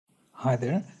Hi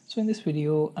there. So in this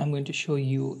video, I'm going to show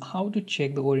you how to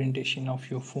check the orientation of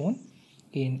your phone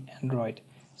in Android.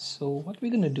 So what we're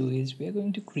going to do is we're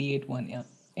going to create one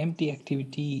empty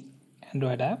activity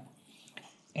Android app,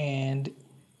 and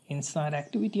inside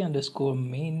activity underscore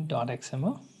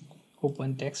main.xml,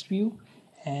 open text view,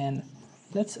 and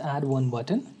let's add one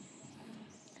button,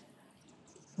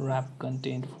 wrap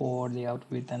content for layout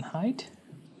width and height,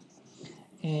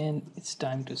 and it's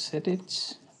time to set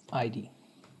its ID.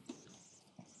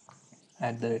 @+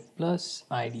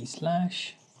 ID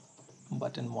 /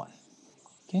 button1.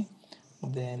 Okay,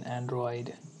 then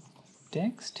Android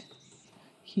text.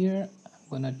 Here I'm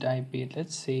gonna type it,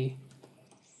 let's say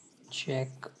check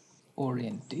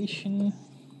orientation.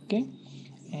 Okay,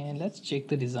 and let's check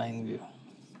the design view,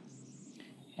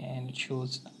 and it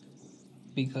shows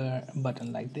bigger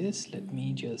button like this. Let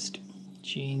me just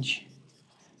change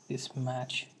this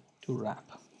match to wrap,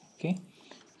 okay,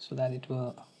 so that it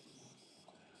will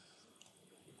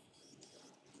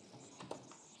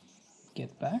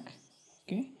get back.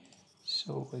 Okay,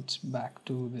 so it's back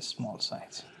to this small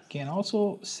size. Can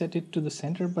also set it to the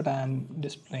center, but I'm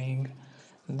displaying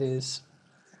this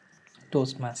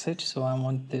toast message, so I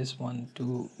want this one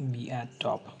to be at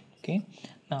top. Okay,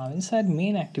 now inside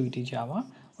main activity Java,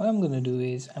 what I'm gonna do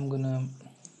is I'm gonna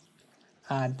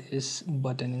add this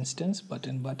button instance,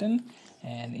 button,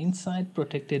 and inside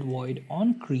protected void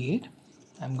on create,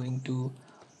 I'm going to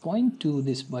point to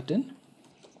this button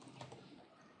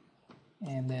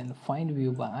and then find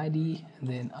view by ID,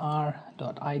 then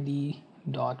r.id.button1.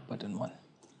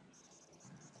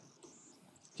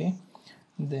 Okay,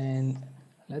 then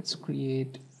let's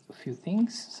create a few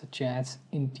things such as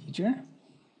integer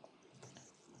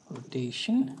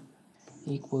rotation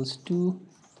equals to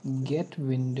get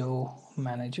window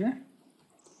manager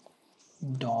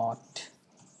dot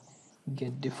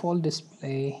get default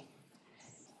display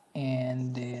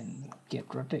and then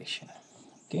get rotation.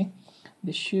 Okay,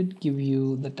 this should give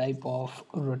you the type of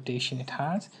rotation it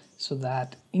has, so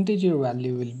that integer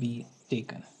value will be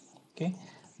taken. Okay,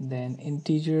 then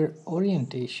integer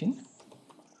orientation,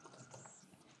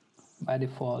 by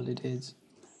default it is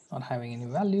not having any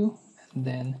value, and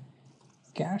then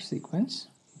char sequence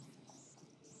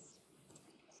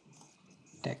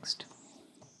text,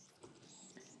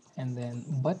 and then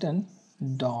button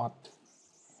dot.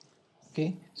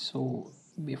 Okay, so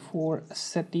before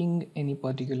setting any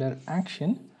particular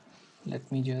action,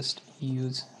 let me just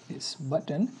use this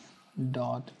button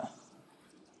dot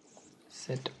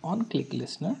set on click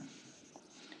listener,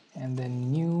 and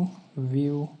then new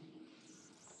view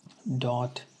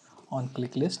dot on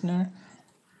click listener.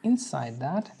 Inside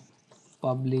that,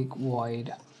 public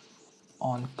void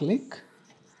on click,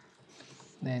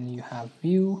 then you have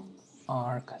view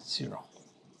arc 0.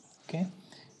 Okay,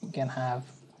 you can have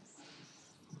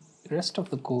rest of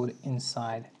the code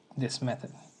inside this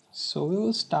method. So we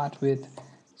will start with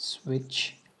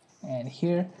switch, and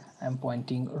here I'm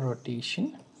pointing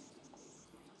rotation.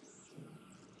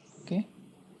 Okay,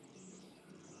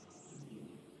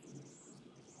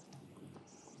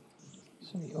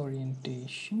 sorry,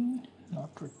 orientation,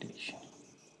 not rotation.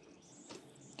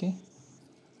 Okay,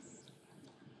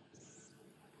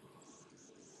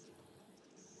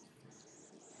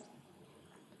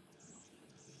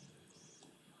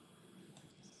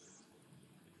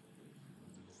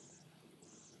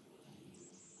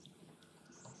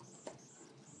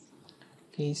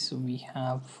 okay, so we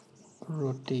have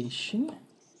rotation,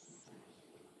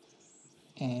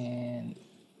 and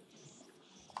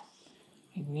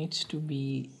it needs to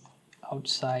be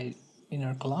outside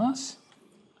inner class,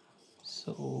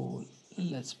 so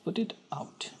let's put it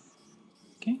out.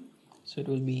 Okay, so it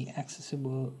will be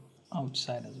accessible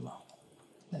outside as well.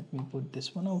 Let me put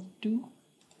this one out too,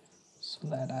 so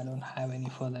that I don't have any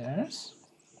further errors.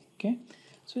 Okay,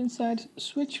 so inside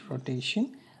switch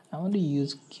rotation, I want to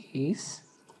use case,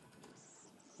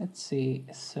 let's say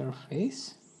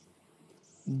surface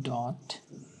dot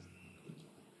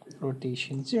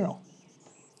rotation 0.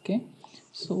 Okay,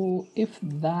 so if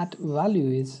that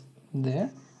value is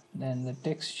there, then the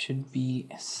text should be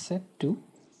set to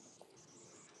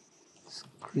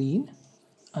screen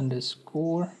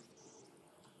underscore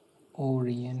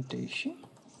orientation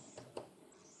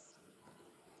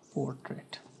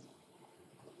portrait.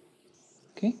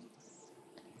 Okay,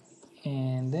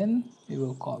 and then we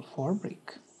will call for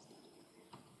break.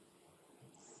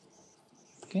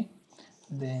 Okay,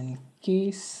 then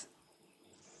case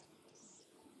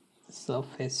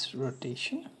surface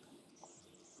rotation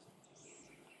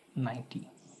 90.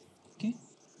 Okay,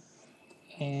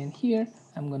 and here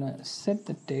I'm gonna set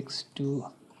the text to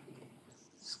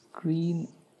screen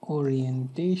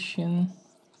orientation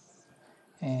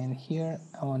and here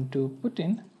I want to put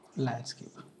in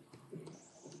landscape.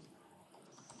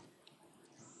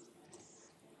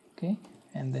 Okay,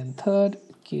 and then third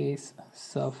case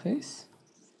surface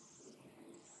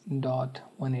dot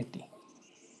 180.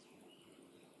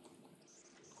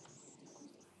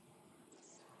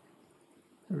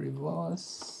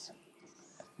 Reverse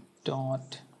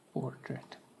dot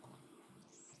portrait.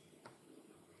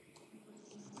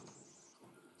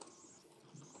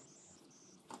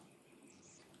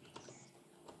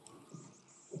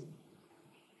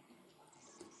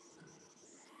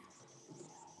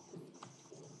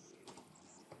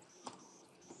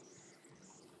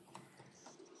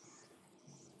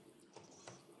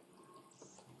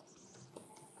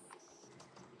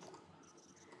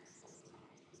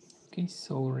 Okay,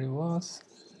 so reverse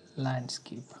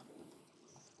landscape.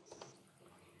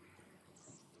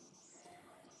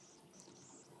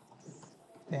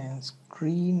 Then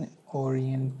screen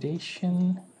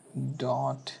orientation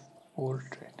dot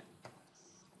portrait.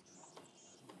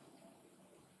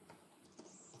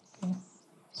 Okay,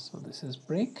 so this is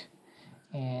break,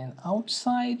 and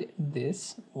outside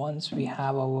this, once we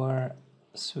have our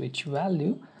switch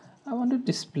value, I want to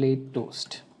display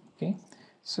toast. Okay,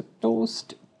 so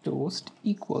toast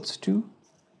equals to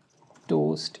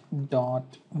toast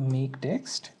dot make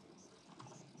text,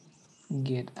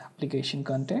 get application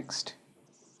context,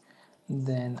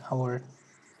 then our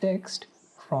text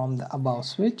from the above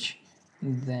switch,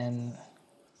 then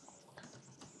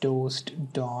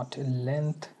toast dot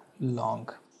length long.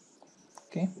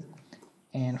 Okay,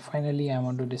 and finally I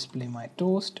want to display my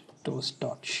toast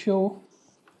dot show,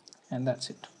 and that's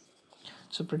it.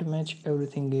 So pretty much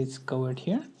everything is covered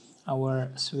here.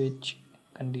 Our switch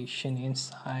condition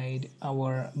inside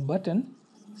our button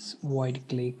void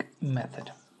click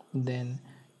method, then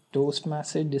toast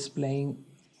message displaying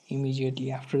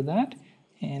immediately after that,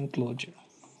 and closure.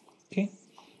 Okay,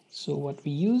 so what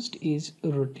we used is a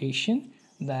rotation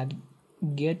that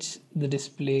gets the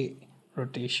display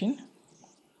rotation,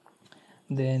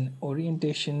 then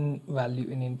orientation value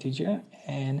in integer,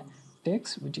 and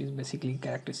text, which is basically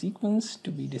character sequence,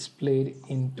 to be displayed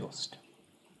in toast.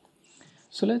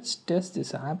 So let's test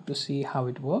this app to see how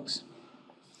it works.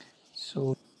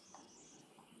 So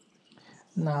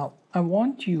now I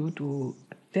want you to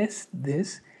test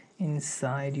this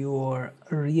inside your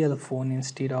real phone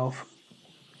instead of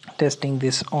testing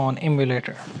this on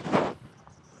emulator.